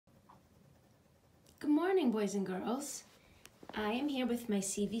morning, boys and girls. I am here with my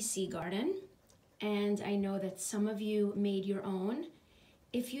CVC garden, and I know that some of you made your own.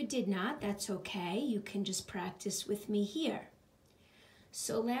 If you did not, that's okay. You can just practice with me here.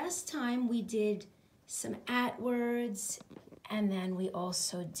 So last time we did some at words, and then we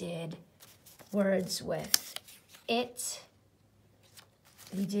also did words with it.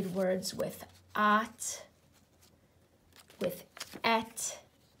 We did words with at, with et,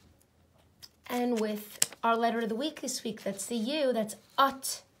 and with our letter of the week this week, that's the U, that's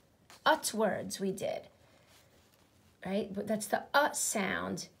ut. Ut words we did, right? But that's the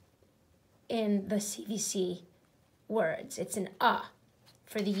sound in the CVC words. It's an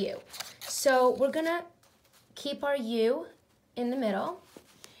for the U. So we're gonna keep our U in the middle.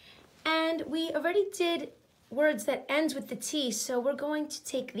 And we already did words that ends with the T, so we're going to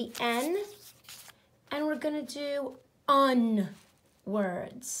take the N and we're gonna do un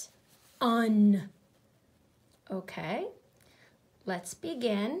words. Un. Okay, let's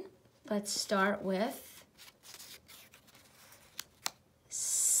begin. Let's start with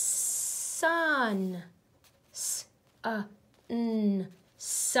sun.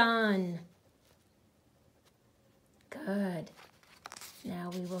 Sun. Good.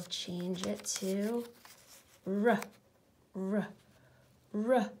 Now we will change it to run. Run.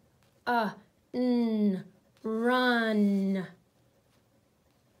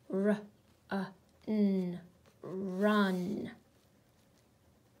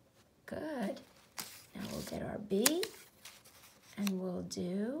 Good. Now we'll get our B and we'll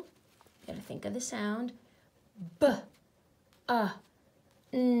do, gotta think of the sound, bun.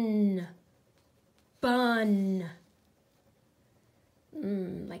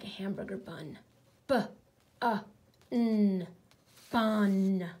 Like a hamburger bun. Bun.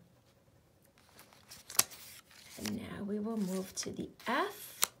 And now we will move to the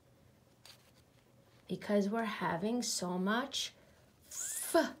F, because we're having so much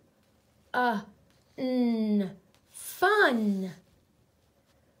fun.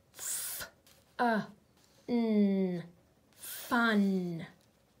 Fun.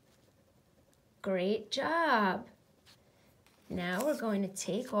 Great job. Now we're going to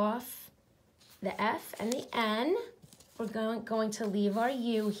take off the F and the N. We're going to leave our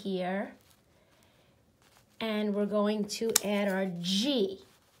U here. And we're going to add our G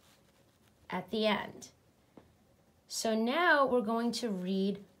at the end. So now we're going to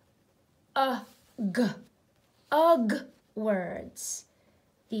read ugh words.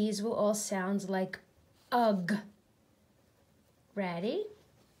 These will all sound like ugh. Ready?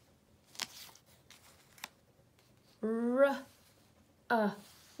 Rug.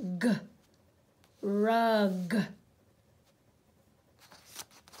 Rug.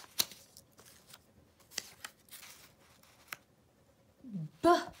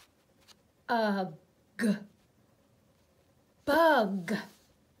 Bug.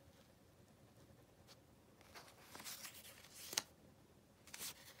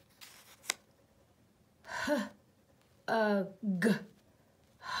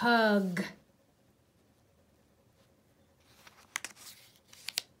 Hug.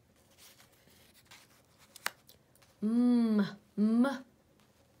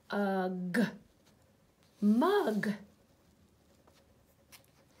 Mug.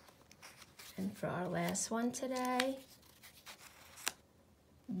 And for our last one today,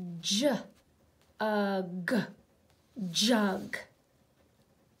 jug.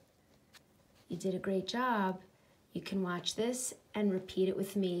 You did a great job. You can watch this and repeat it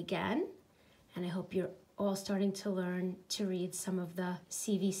with me again. And I hope you're all starting to learn to read some of the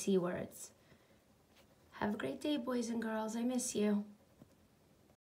CVC words. Have a great day, boys and girls. I miss you.